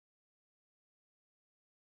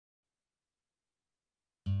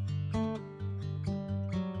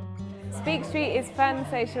Speak Street is fun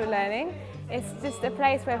social learning. It's just a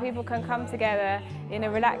place where people can come together in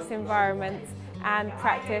a relaxed environment and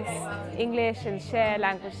practice English and share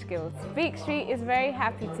language skills. Speak Street is very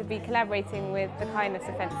happy to be collaborating with the Kindness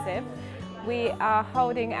Offensive. We are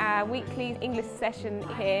holding our weekly English session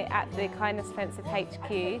here at the Kindness Offensive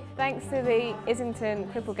HQ. Thanks to the Islington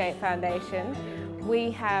Cripplegate Foundation,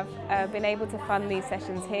 we have been able to fund these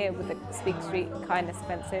sessions here with the Speak Street Kindness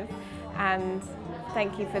Offensive, and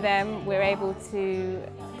thank you for them. We're able to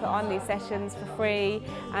put on these sessions for free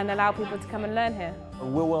and allow people to come and learn here.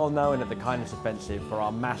 We're well known at the Kindness Offensive for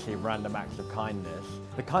our massive random acts of kindness.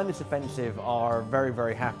 The Kindness Offensive are very,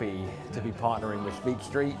 very happy to be partnering with Speak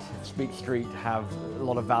Street. Speak Street have a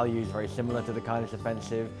lot of values very similar to the Kindness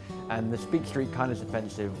Offensive, and the Speak Street Kindness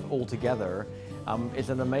Offensive altogether is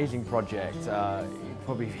an amazing project. You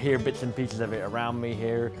probably hear bits and pieces of it around me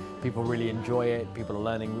here. People really enjoy it. People are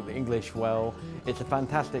learning English well. It's a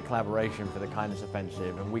fantastic collaboration for the Kindness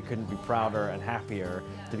Offensive, and we couldn't be prouder and happier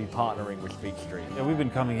to be partnering with Speak Street. Yeah, we've been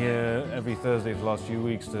coming here every Thursday for the last few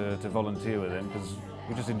weeks to volunteer with them because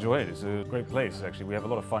we just enjoy it. It's a great place, actually. We have a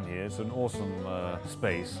lot of fun here. It's an awesome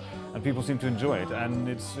space, and people seem to enjoy it, and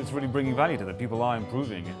it's really bringing value to them. People are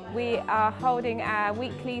improving. We are holding our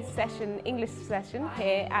weekly English session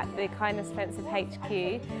here at the Kindness Offensive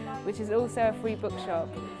HQ, which is also a free bookshop,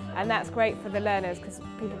 and that's great for the learners because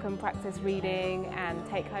people can practice reading and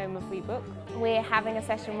take home a free book. We're having a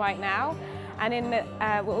session right now, and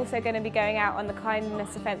we're also going to be going out on the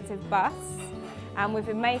Kindness Offensive bus. And we've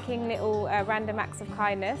been making little random acts of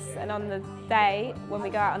kindness, and on the day when we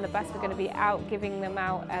go out on the bus we're going to be out giving them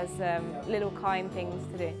out as little kind things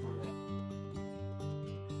to do.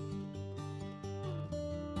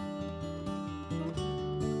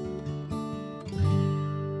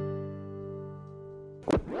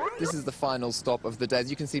 This is the final stop of the day.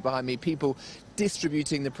 As you can see behind me, people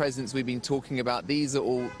distributing the presents we've been talking about. These are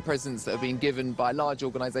all presents that have been given by large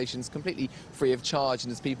organisations completely free of charge,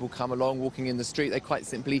 and as people come along walking in the street, they quite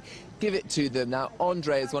simply give it to them. Now,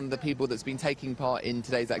 Andre is one of the people that's been taking part in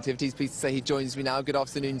today's activities. Pleased to say he joins me now. Good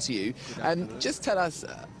afternoon to you. And just tell us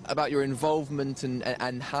about your involvement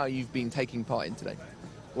and how you've been taking part in today.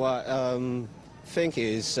 Well, thing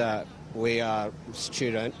is, we are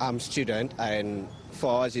student. I'm student, and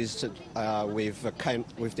for us is with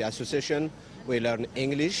the association we learn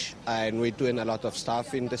English, and we're doing a lot of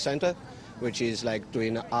stuff in the center, which is like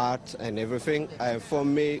doing art and everything. And for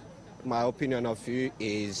me, my opinion of view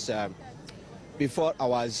is before I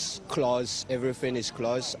was closed, everything is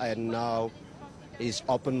closed, and now it's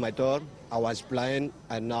opened my door. I was blind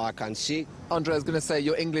and now I can see. Andre, I was going to say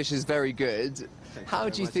your English is very good. How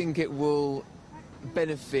do you think it will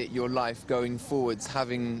benefit your life going forwards,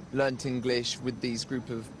 having learnt English with these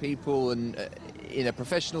group of people, and in a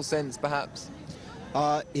professional sense perhaps?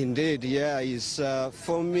 Indeed, yeah. It's,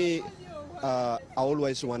 for me, I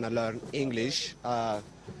always want to learn English.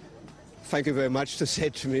 Thank you very much to say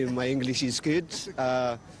to me my English is good.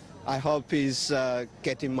 I hope it's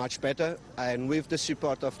getting much better, and with the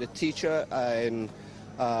support of the teacher and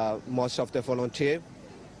most of the volunteers,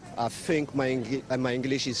 I think my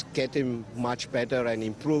English is getting much better and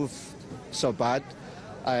improved so bad,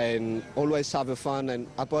 and always have fun. And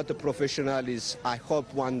about the professional is, I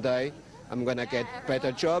hope one day I'm going to get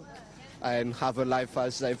better job and have a life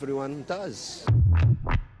as everyone does.